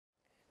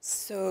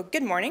So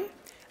good morning,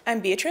 I'm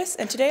Beatrice,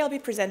 and today I'll be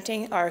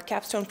presenting our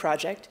Capstone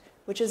project,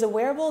 which is a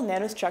wearable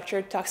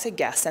nanostructured toxic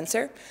gas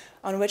sensor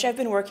on which I've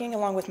been working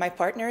along with my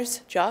partners,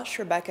 Josh,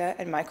 Rebekah,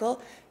 and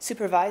Michal,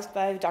 supervised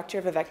by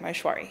Dr.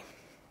 Vivek.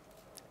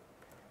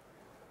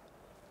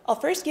 I'll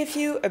first give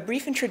you a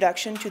brief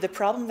introduction to the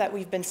problem that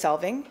we've been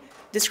solving,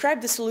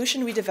 describe the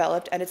solution we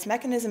developed and its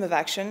mechanism of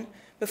action,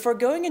 before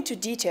going into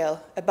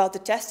detail about the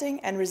testing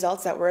and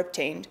results that were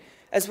obtained,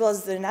 as well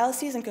as the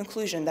analyses and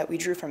conclusion that we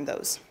drew from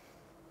those.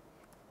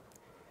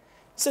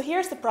 So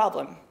here's the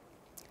problem.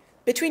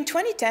 Between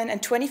 2010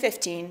 and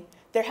 2015,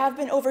 there have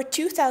been over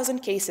 2,000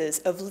 cases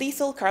of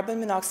lethal carbon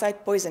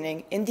monoxide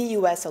poisoning in the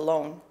US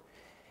alone.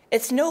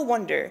 It's no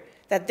wonder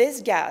that this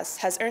gas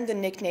has earned the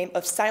nickname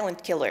of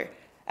silent killer,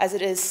 as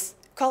it is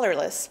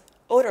colorless,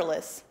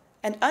 odorless,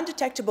 and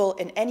undetectable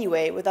in any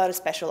way without a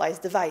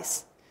specialized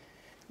device.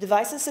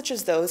 Devices such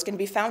as those can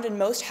be found in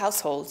most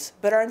households,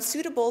 but are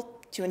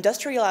unsuitable to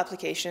industrial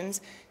applications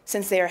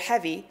since they are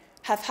heavy,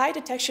 have high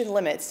detection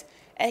limits,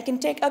 and it can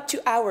take up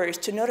to hours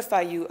to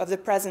notify you of the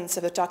presence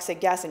of a toxic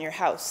gas in your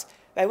house,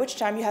 by which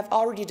time you have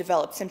already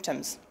developed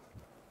symptoms.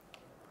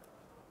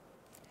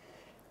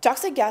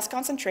 Toxic gas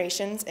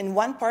concentrations in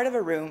one part of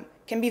a room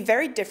can be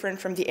very different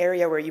from the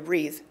area where you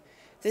breathe.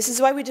 This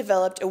is why we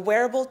developed a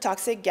wearable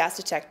toxic gas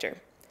detector.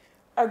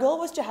 Our goal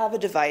was to have a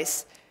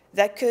device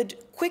that could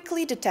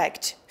quickly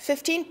detect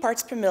 15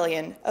 parts per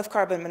million of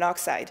carbon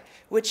monoxide,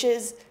 which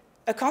is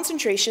a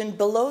concentration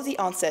below the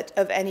onset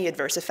of any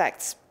adverse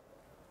effects.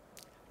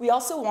 We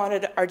also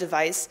wanted our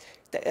device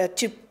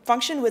to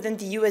function within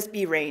the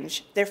USB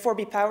range, therefore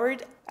be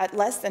powered at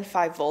less than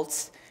 5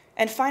 volts,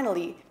 and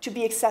finally, to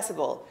be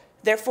accessible,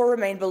 therefore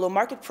remain below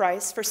market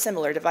price for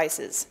similar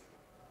devices.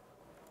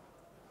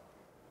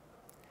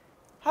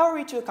 How are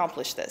we to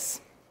accomplish this?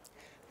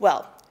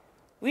 Well,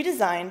 we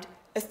designed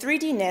a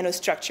 3D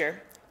nanostructure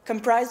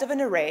comprised of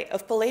an array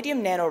of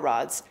palladium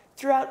nanorods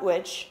throughout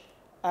which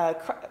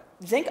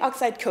zinc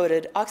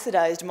oxide-coated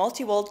oxidized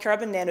multi-walled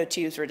carbon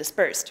nanotubes were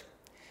dispersed.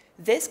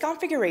 This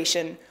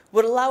configuration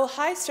would allow a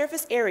high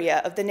surface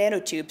area of the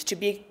nanotubes to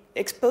be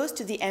exposed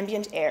to the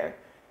ambient air.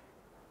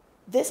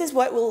 This is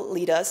what will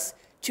lead us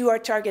to our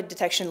target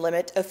detection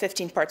limit of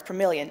 15 parts per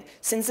million,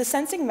 since the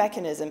sensing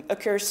mechanism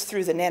occurs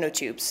through the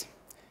nanotubes.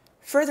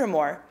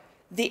 Furthermore,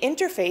 the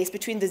interface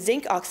between the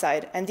zinc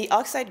oxide and the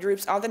oxide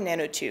groups on the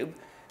nanotube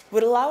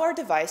would allow our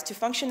device to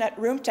function at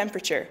room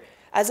temperature,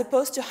 as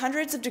opposed to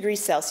hundreds of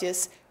degrees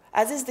Celsius,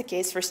 as is the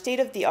case for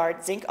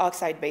state-of-the-art zinc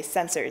oxide-based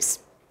sensors.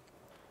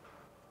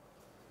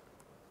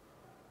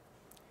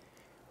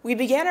 We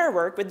began our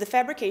work with the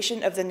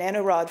fabrication of the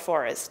nanorod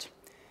forest.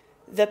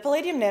 The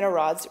palladium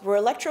nanorods were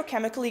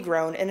electrochemically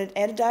grown in an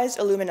anodized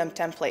aluminum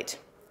template.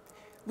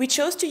 We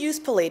chose to use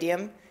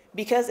palladium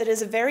because it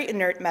is a very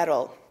inert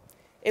metal.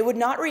 It would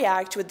not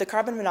react with the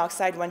carbon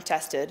monoxide when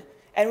tested,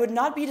 and would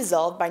not be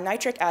dissolved by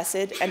nitric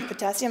acid and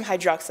potassium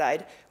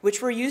hydroxide,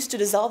 which were used to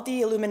dissolve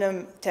the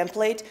aluminum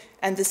template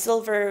and the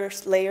silver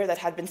layer that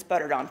had been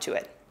sputtered onto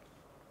it.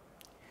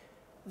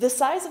 The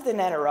size of the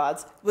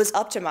nanorods was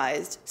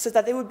optimized so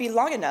that they would be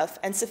long enough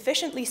and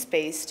sufficiently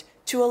spaced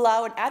to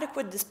allow an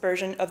adequate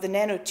dispersion of the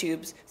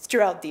nanotubes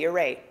throughout the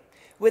array,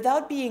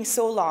 without being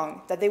so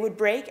long that they would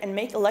break and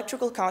make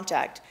electrical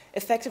contact,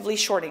 effectively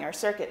shorting our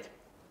circuit.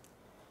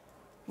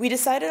 We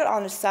decided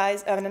on a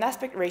size of an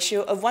aspect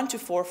ratio of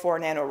 1:4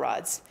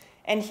 nanorods.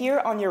 And here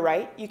on your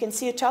right, you can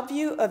see a top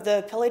view of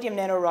the palladium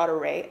nanorod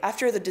array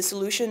after the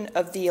dissolution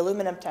of the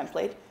aluminum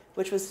template,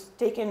 which was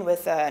taken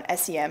with an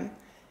SEM.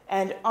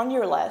 And on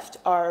your left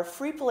are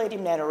free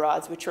palladium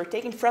nanorods, which were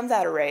taken from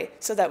that array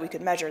so that we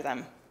could measure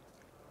them.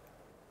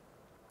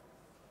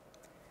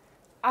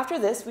 After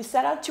this, we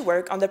set out to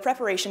work on the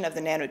preparation of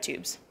the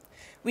nanotubes.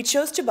 We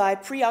chose to buy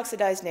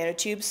pre-oxidized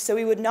nanotubes so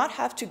we would not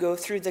have to go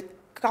through the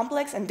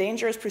complex and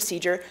dangerous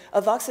procedure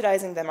of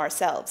oxidizing them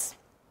ourselves.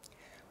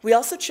 We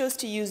also chose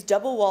to use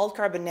double-walled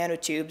carbon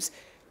nanotubes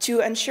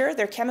to ensure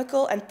their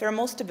chemical and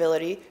thermal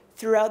stability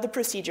throughout the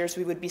procedures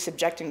we would be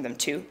subjecting them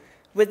to,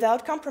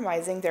 without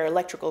compromising their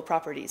electrical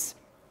properties.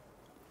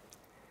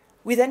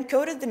 We then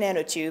coated the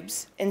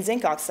nanotubes in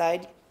zinc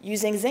oxide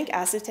using zinc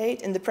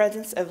acetate in the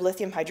presence of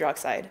lithium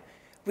hydroxide.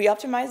 We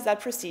optimized that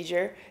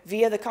procedure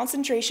via the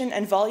concentration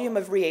and volume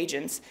of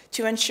reagents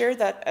to ensure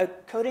that a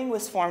coating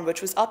was formed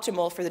which was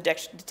optimal for the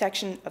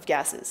detection of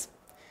gases.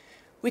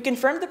 We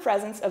confirmed the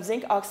presence of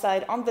zinc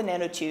oxide on the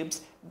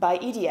nanotubes by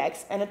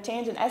EDX and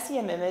obtained an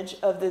SEM image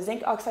of the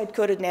zinc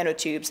oxide-coated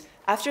nanotubes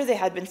after they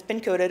had been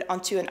spin-coated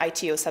onto an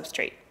ITO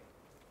substrate.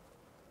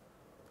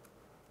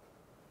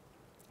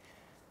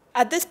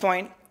 At this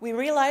point, we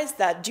realized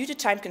that due to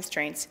time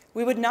constraints,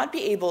 we would not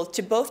be able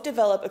to both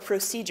develop a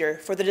procedure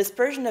for the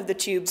dispersion of the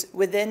tubes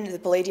within the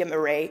palladium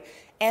array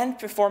and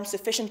perform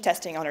sufficient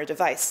testing on our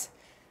device.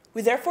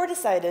 We therefore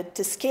decided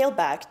to scale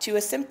back to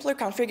a simpler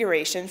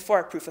configuration for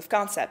our proof of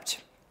concept.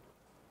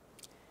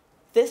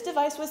 This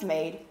device was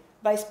made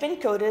by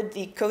spin-coated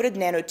the coated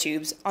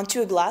nanotubes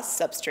onto a glass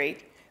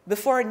substrate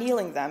before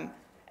annealing them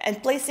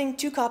and placing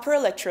 2 copper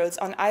electrodes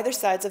on either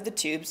sides of the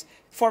tubes,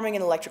 forming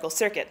an electrical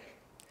circuit.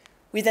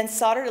 We then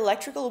soldered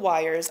electrical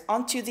wires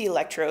onto the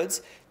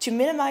electrodes to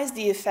minimize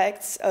the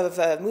effects of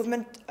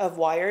movement of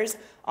wires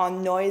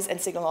on noise and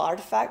signal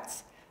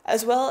artifacts,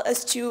 as well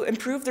as to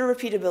improve the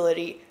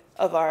repeatability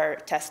of our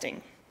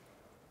testing.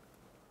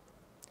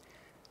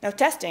 Now,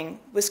 testing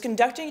was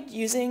conducted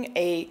using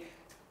a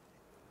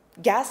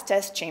gas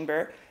test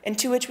chamber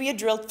into which we had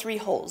drilled 3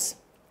 holes,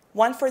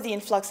 one for the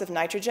influx of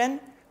nitrogen,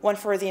 one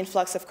for the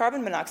influx of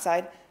carbon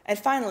monoxide, and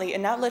finally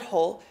an outlet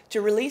hole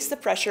to release the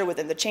pressure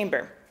within the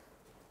chamber.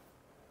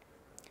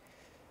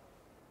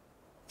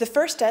 The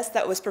first test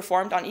that was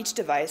performed on each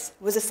device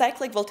was a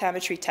cyclic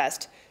voltammetry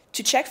test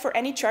to check for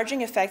any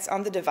charging effects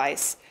on the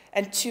device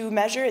and to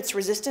measure its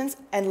resistance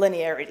and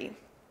linearity.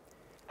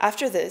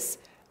 After this,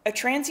 a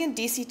transient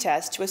DC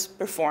test was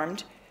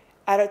performed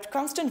at a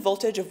constant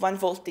voltage of 1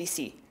 volt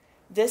DC.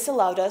 This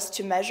allowed us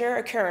to measure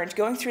a current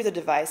going through the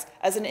device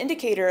as an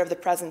indicator of the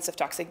presence of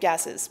toxic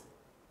gases.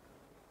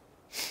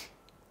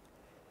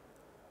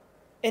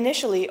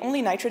 Initially,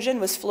 only nitrogen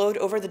was flowed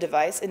over the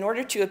device in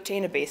order to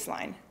obtain a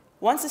baseline.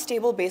 Once a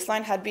stable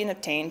baseline had been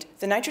obtained,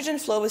 the nitrogen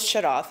flow was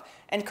shut off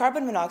and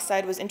carbon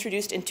monoxide was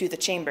introduced into the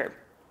chamber.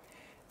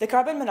 The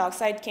carbon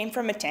monoxide came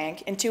from a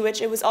tank into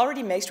which it was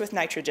already mixed with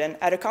nitrogen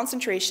at a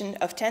concentration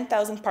of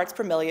 10,000 parts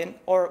per million,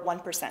 or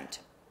 1%.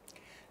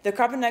 The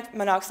carbon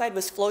monoxide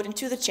was flowed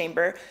into the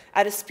chamber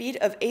at a speed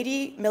of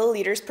 80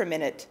 milliliters per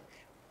minute.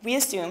 We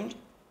assumed,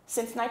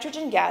 since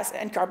nitrogen gas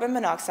and carbon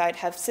monoxide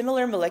have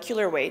similar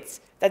molecular weights,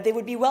 that they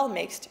would be well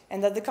mixed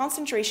and that the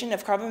concentration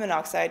of carbon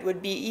monoxide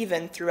would be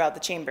even throughout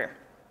the chamber.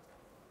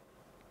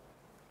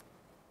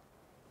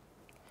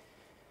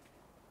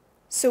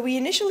 So we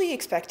initially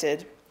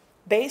expected,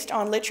 based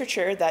on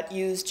literature that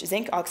used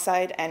zinc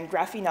oxide and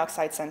graphene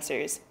oxide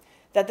sensors,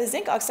 that the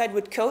zinc oxide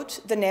would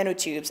coat the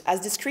nanotubes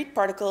as discrete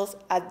particles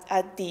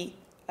at the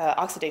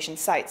oxidation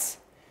sites.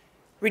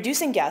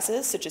 Reducing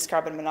gases, such as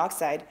carbon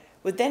monoxide,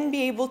 would then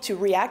be able to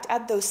react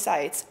at those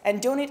sites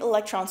and donate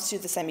electrons to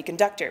the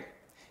semiconductor.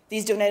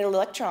 These donated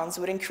electrons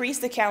would increase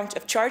the count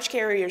of charge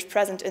carriers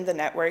present in the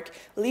network,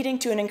 leading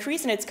to an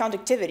increase in its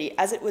conductivity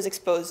as it was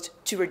exposed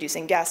to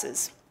reducing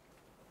gases.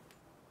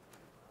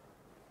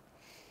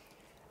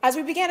 As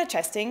we began our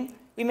testing,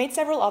 we made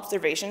several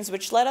observations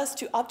which led us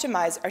to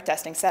optimize our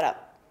testing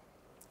setup.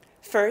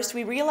 First,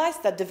 we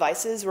realized that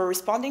devices were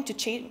responding to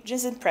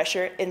changes in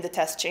pressure in the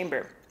test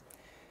chamber.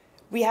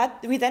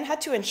 We then had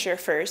to ensure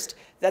first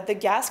that the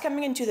gas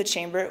coming into the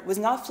chamber was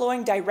not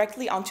flowing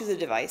directly onto the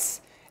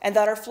device, and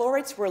that our flow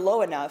rates were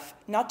low enough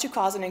not to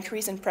cause an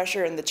increase in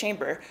pressure in the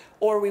chamber,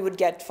 or we would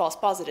get false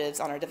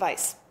positives on our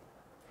device.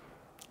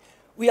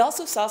 We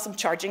also saw some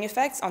charging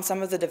effects on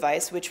some of the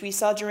device, which we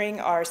saw during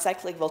our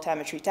cyclic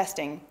voltammetry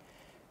testing.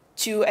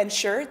 To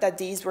ensure that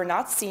these were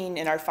not seen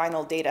in our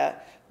final data,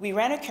 we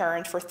ran a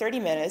current for 30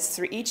 minutes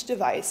through each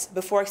device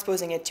before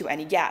exposing it to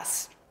any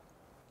gas.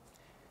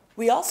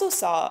 We also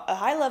saw a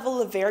high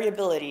level of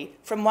variability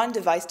from one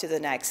device to the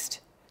next.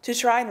 To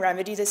try and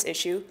remedy this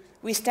issue,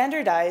 we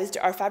standardized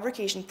our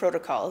fabrication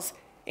protocols,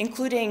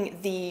 including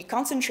the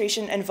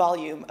concentration and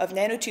volume of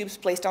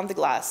nanotubes placed on the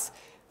glass,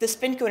 the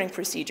spin coating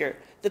procedure,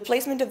 the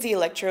placement of the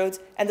electrodes,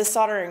 and the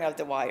soldering of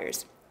the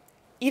wires.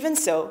 Even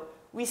so,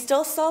 we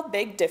still saw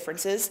big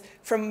differences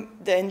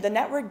in the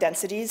network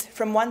densities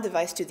from one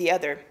device to the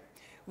other.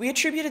 We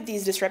attributed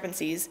these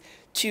discrepancies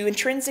to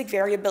intrinsic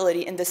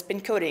variability in the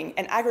spin coating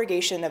and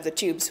aggregation of the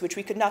tubes, which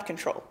we could not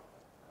control.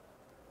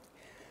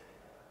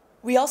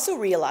 We also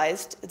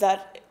realized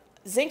that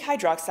zinc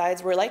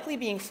hydroxides were likely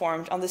being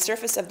formed on the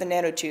surface of the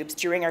nanotubes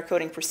during our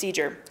coating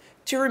procedure.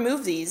 To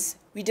remove these,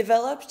 we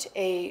developed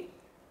an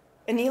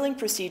annealing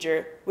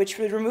procedure which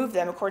would remove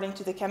them according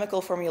to the chemical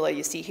formula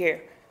you see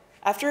here.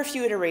 After a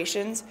few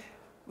iterations,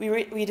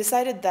 we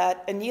decided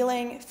that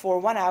annealing for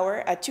 1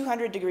 hour at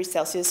 200 degrees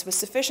Celsius was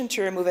sufficient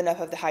to remove enough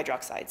of the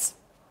hydroxides.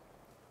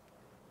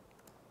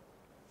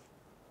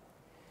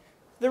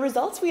 The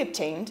results we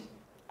obtained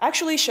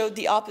actually showed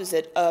the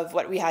opposite of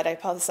what we had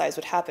hypothesized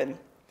would happen.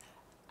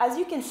 As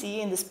you can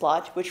see in this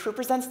plot, which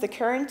represents the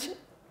current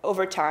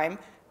over time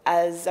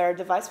as our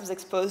device was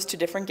exposed to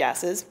different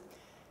gases,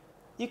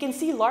 you can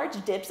see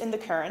large dips in the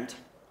current,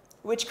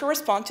 which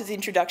correspond to the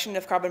introduction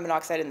of carbon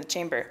monoxide in the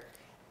chamber.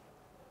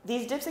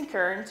 These dips in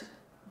current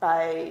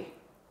by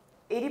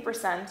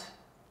 80%,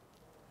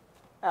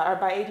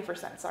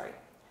 sorry.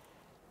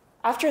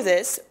 After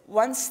this,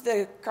 once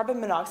the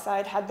carbon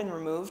monoxide had been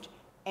removed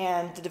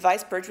and the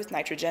device purged with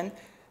nitrogen,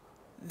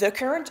 the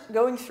current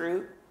going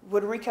through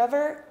would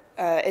recover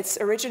its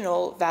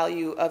original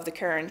value of the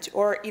current,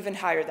 or even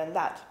higher than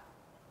that.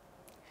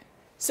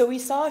 So we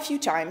saw a few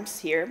times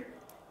here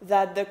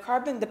that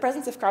the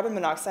presence of carbon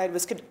monoxide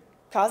was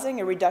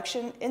causing a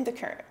reduction in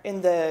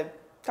the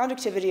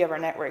conductivity of our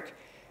network.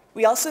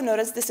 We also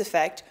noticed this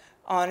effect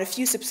on a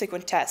few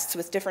subsequent tests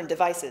with different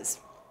devices.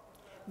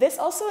 This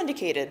also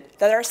indicated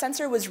that our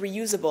sensor was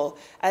reusable,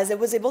 as it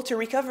was able to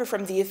recover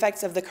from the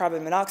effects of the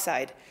carbon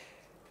monoxide.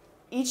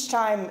 Each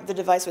time the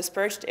device was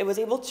purged, it was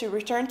able to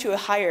return to a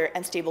higher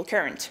and stable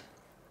current.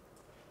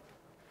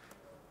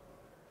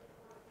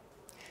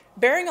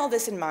 Bearing all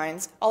this in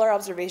mind, all our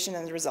observations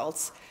and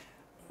results,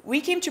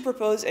 we came to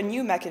propose a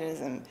new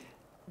mechanism,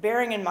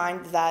 bearing in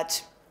mind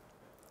that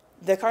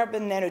the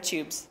carbon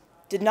nanotubes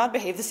did not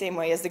behave the same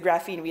way as the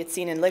graphene we had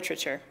seen in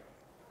literature.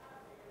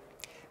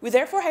 We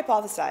therefore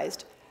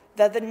hypothesized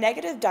that the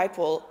negative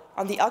dipole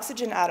on the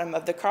oxygen atom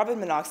of the carbon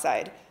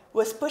monoxide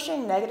was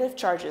pushing negative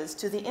charges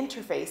to the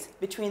interface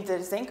between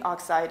the zinc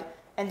oxide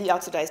and the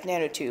oxidized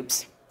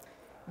nanotubes.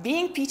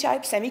 Being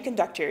p-type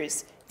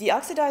semiconductors, the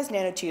oxidized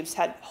nanotubes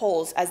had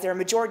holes as their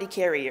majority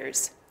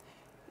carriers.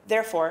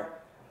 Therefore,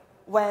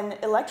 when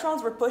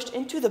electrons were pushed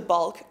into the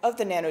bulk of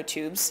the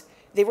nanotubes,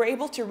 they were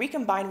able to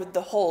recombine with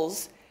the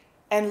holes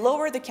and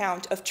lower the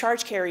count of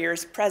charge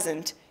carriers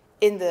present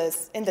in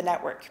the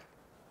network.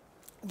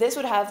 This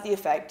would have the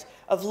effect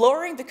of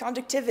lowering the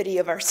conductivity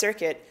of our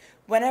circuit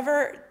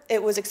whenever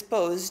it was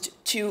exposed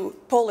to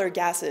polar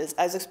gases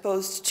as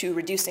opposed to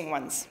reducing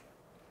ones.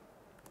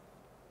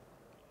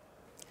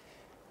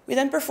 We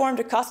then performed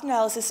a cost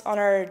analysis on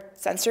our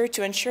sensor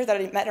to ensure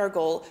that it met our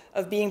goal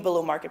of being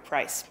below market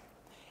price.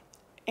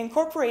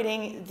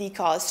 Incorporating the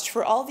cost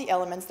for all the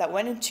elements that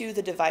went into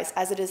the device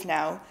as it is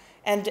now,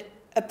 and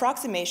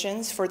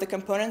approximations for the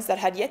components that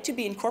had yet to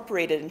be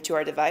incorporated into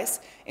our device,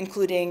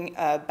 including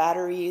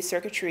battery,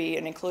 circuitry,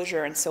 and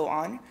enclosure, and so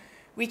on,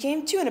 we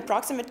came to an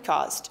approximate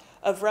cost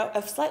of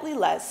slightly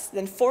less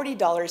than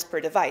 $40 per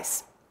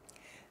device.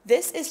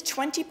 This is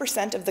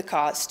 20% of the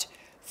cost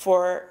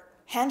for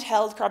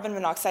handheld carbon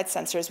monoxide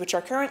sensors which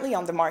are currently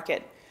on the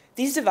market.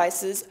 These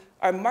devices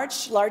are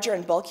much larger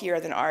and bulkier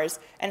than ours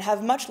and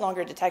have much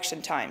longer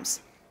detection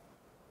times.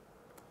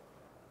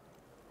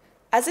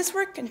 As this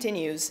work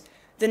continues,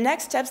 the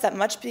next steps that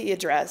must be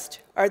addressed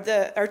are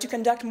to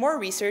conduct more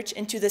research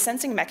into the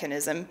sensing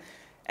mechanism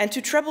and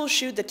to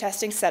troubleshoot the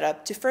testing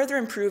setup to further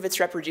improve its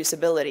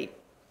reproducibility.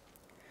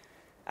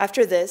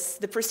 After this,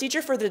 the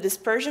procedure for the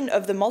dispersion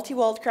of the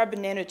multi-walled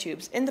carbon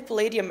nanotubes in the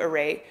palladium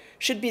array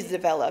should be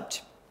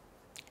developed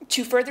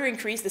to further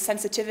increase the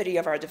sensitivity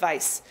of our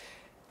device.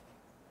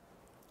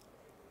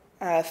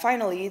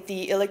 Finally,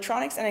 the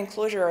electronics and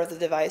enclosure of the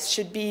device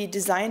should be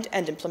designed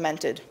and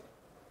implemented.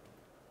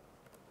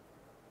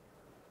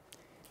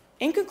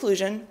 In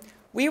conclusion,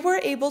 we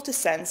were able to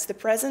sense the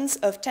presence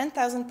of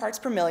 10,000 parts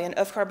per million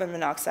of carbon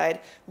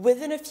monoxide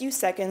within a few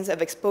seconds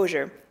of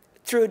exposure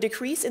through a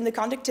decrease in the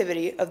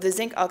conductivity of the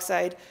zinc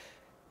oxide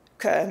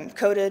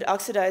coated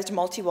oxidized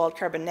multi-walled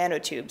carbon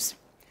nanotubes.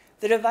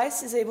 The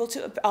device is able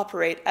to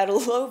operate at a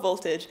low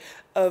voltage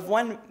of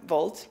 1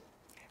 volt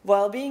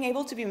while being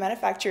able to be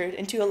manufactured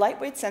into a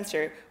lightweight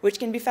sensor which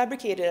can be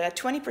fabricated at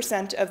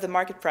 20% of the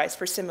market price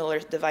for similar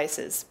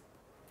devices.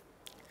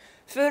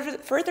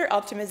 Further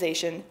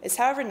optimization is,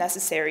 however,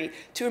 necessary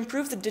to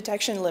improve the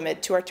detection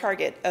limit to our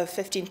target of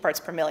 15 parts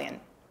per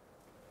million.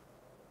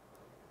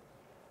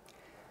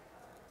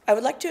 I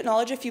would like to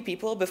acknowledge a few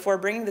people before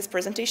bringing this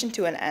presentation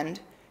to an end.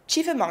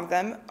 Chief among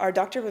them are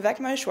Dr.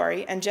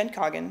 Rebekah and Jen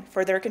Coggin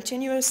for their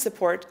continuous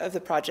support of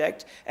the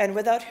project, and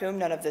without whom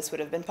none of this would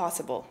have been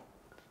possible.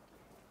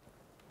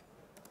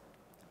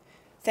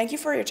 Thank you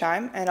for your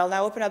time, and I'll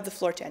now open up the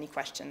floor to any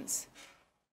questions.